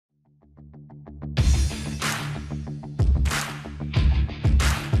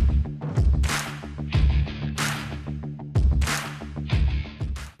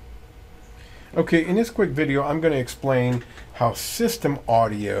Okay, in this quick video, I'm going to explain how system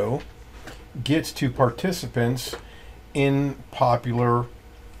audio gets to participants in popular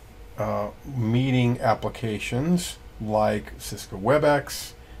meeting applications like Cisco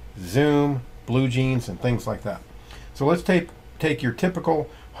Webex, Zoom, Bluejeans, and things like that. So let's take your typical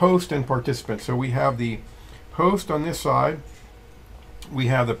host and participant. So we have the host on this side, we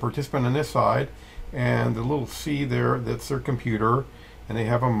have the participant on this side, and the little C there, that's their computer, and they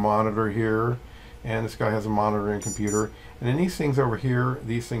have a monitor here, and this guy has a monitor and computer, and then these things over here,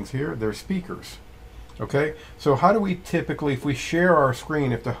 these things here, they're speakers. Okay, so how do we typically, if we share our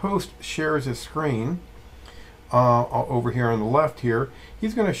screen, if the host shares his screen over here on the left here,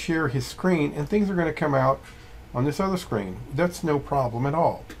 he's going to share his screen and things are going to come out on this other screen. That's no problem at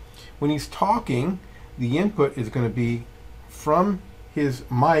all. When he's talking, the input is going to be from his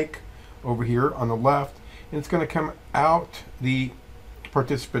mic over here on the left, and it's going to come out the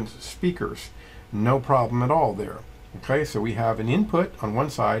participant's speakers. No problem at all there. Okay, so we have an input on one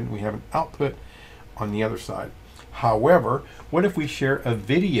side and we have an output on the other side. However, what if we share a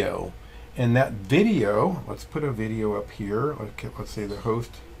video, and that video, let's put a video up here. Okay, let's say the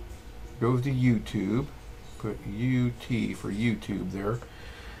host goes to YouTube, put UT for YouTube there.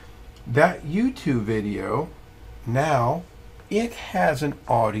 That YouTube video, now it has an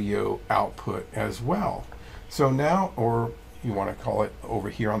audio output as well. So now, or you want to call it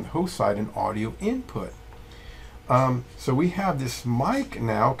over here on the host side, an audio input. So we have this mic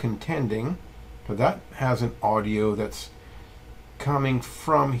now contending, so that has an audio that's coming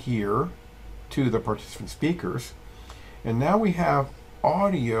from here to the participant speakers. And now we have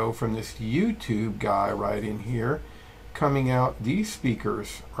audio from this YouTube guy right in here coming out these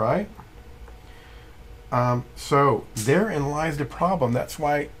speakers, right? So therein lies the problem. That's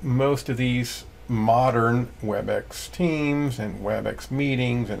why most of these modern Webex Teams and Webex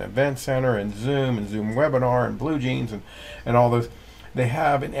Meetings and Event Center and Zoom Webinar and Bluejeans and all those, they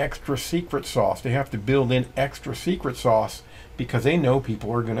have an extra secret sauce. They have to build in extra secret sauce because they know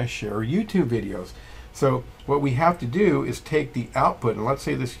people are going to share YouTube videos. So what we have to do is take the output, and let's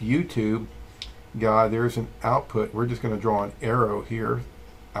say this YouTube guy, there's an output. We're just going to draw an arrow here,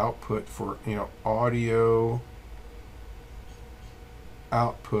 output for, audio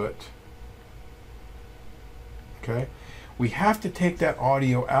output. Okay, we have to take that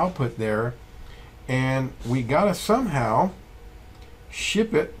audio output there, and we got to somehow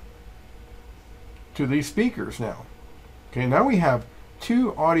ship it to these speakers now. Okay, now we have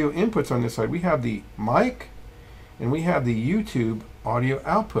two audio inputs on this side. We have the mic and we have the YouTube audio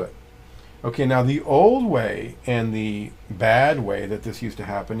output. Okay, now the old way and the bad way that this used to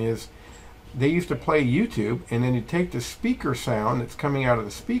happen is they used to play YouTube, and then you take the speaker sound that's coming out of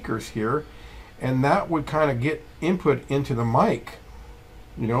the speakers here, and that would kind of get input into the mic,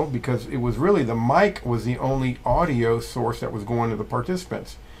 because it was really the mic was the only audio source that was going to the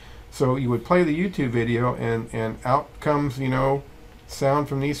participants. So you would play the YouTube video, and out comes, sound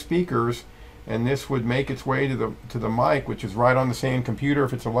from these speakers, and this would make its way to the mic, which is right on the same computer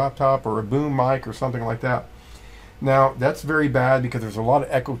if it's a laptop or a boom mic or something like that. Now that's very bad because there's a lot of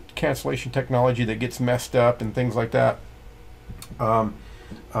echo cancellation technology that gets messed up and things like that,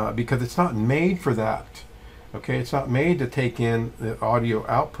 because it's not made for that. Okay, it's not made to take in the audio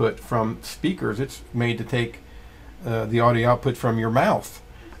output from speakers. It's made to take the audio output from your mouth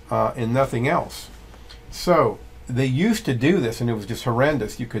and nothing else. So they used to do this, and it was just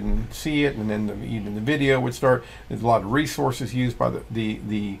horrendous. You couldn't see it, and then even the video would start. There's a lot of resources used by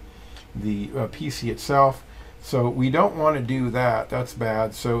the PC itself. So we don't want to do that. That's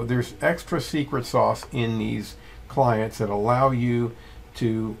bad. So there's extra secret sauce in these clients that allow you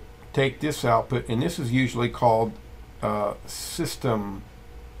to take this output, and this is usually called system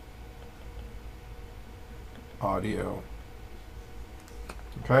audio.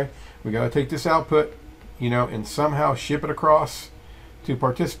 Okay, we got to take this output, and somehow ship it across to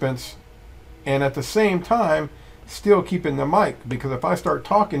participants, and at the same time still keeping the mic, because if I start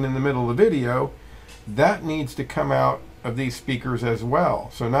talking in the middle of the video, that needs to come out of these speakers as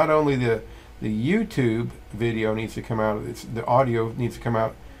well. So not only the YouTube video needs to come out, the audio needs to come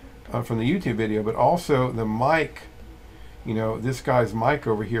out from the YouTube video, but also the mic, this guy's mic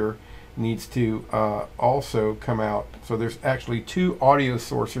over here needs to also come out. So there's actually two audio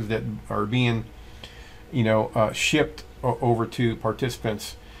sources that are being shipped over to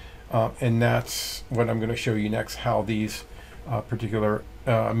participants, and that's what I'm going to show you next, how these particular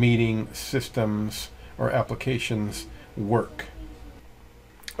meeting systems or applications work.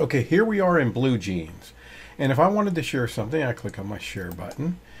 Okay, here we are in Bluejeans, and if I wanted to share something, I click on my share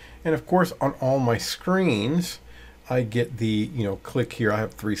button, and of course on all my screens I get the, click here. I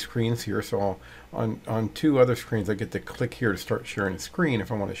have 3 screens here, so on 2 other screens I get to click here to start sharing a screen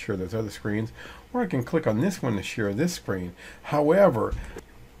if I want to share those other screens, or I can click on this one to share this screen. However,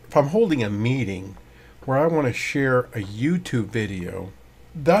 if I'm holding a meeting where I want to share a YouTube video,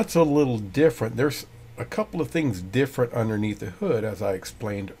 that's a little different. There's a couple of things different underneath the hood, as I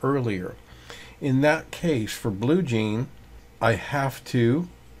explained earlier. In that case, for Bluejeans, I have to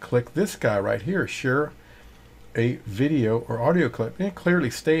click this guy right here, share a video or audio clip. And it clearly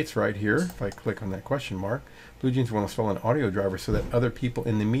states right here, if I click on that question mark, Bluejeans will install an audio driver so that other people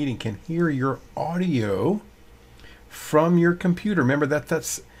in the meeting can hear your audio from your computer. Remember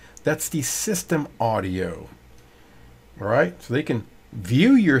that's the system audio. All right, so they can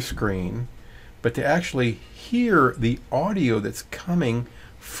view your screen, but to actually hear the audio that's coming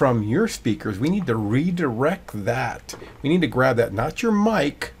from your speakers, we need to redirect that. We need to grab that, not your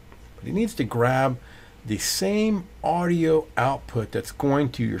mic, but it needs to grab the same audio output that's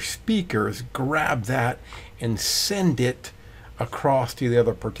going to your speakers, grab that and send it across to the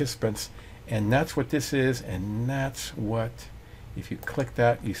other participants. And that's what this is, and that's what, if you click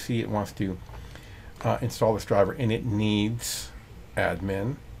that, you see it wants to install this driver, and it needs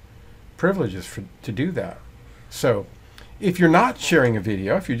admin privileges to do that. So if you're not sharing a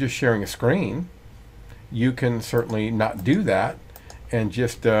video, if you're just sharing a screen, you can certainly not do that and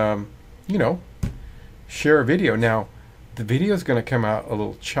just share a video. Now the video is going to come out a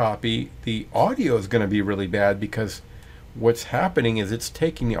little choppy. The audio is going to be really bad because what's happening is it's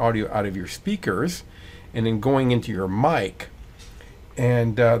taking the audio out of your speakers and then going into your mic,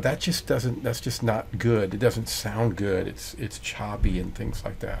 and that's just not good. It doesn't sound good. It's choppy and things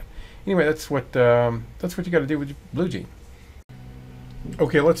like that. Anyway, that's what you got to do with Bluejeans.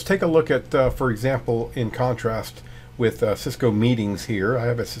 Okay, let's take a look at, for example, in contrast with Cisco Meetings here. I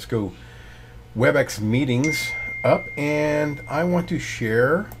have a Cisco Webex Meetings up, and I want to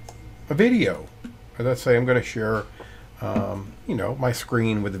share a video. Let's say I'm going to share, my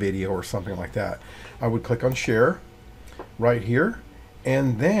screen with a video or something like that. I would click on Share right here,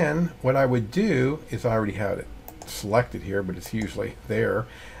 and then what I would do is, I already had it selected here, but it's usually there.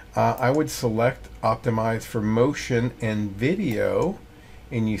 I would select Optimize for Motion and Video,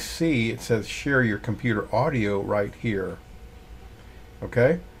 and you see it says Share Your Computer Audio right here.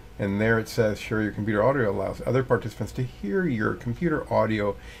 Okay? And there it says Share Your Computer Audio allows other participants to hear your computer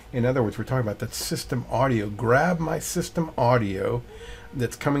audio. In other words, we're talking about that system audio. Grab my system audio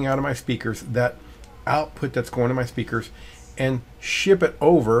that's coming out of my speakers, that output that's going to my speakers, and ship it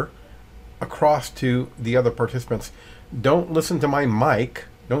over across to the other participants. Don't listen to my mic.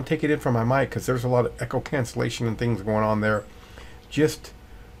 Don't take it in from my mic, because there's a lot of echo cancellation and things going on there. Just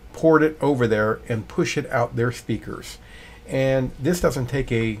port it over there and push it out their speakers. And this doesn't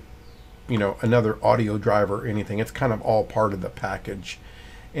take another audio driver or anything. It's kind of all part of the package.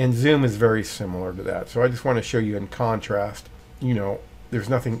 And Zoom is very similar to that. So I just want to show you in contrast, there's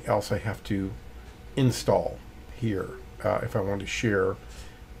nothing else I have to install here if I want to share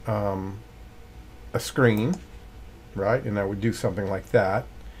a screen, right? And I would do something like that.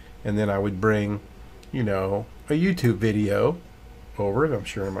 And then I would bring, a YouTube video over it. I'm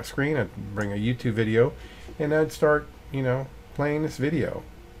sharing my screen. I'd bring a YouTube video, and I'd start, playing this video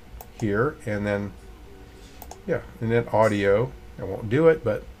here, and then, and then audio. I won't do it,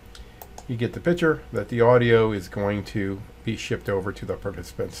 but you get the picture that the audio is going to be shipped over to the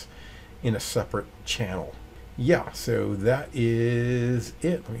participants in a separate channel. Yeah, so that is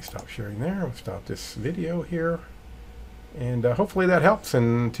it. Let me stop sharing there. I'll stop this video here. And hopefully that helps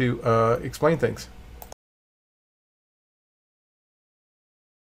and to explain things.